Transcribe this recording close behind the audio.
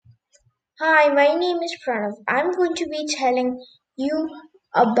Hi, my name is Pranav. I'm going to be telling you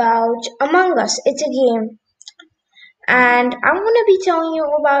about Among Us. It's a game, and I'm going to be telling you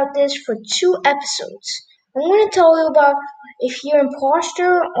about this for 2 episodes. I'm going to tell you about if you're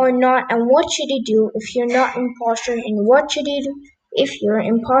imposter or not, and what should you do if you're not imposter, and what should you do if you're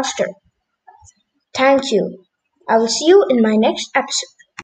imposter. Thank you. I will see you in my next episode.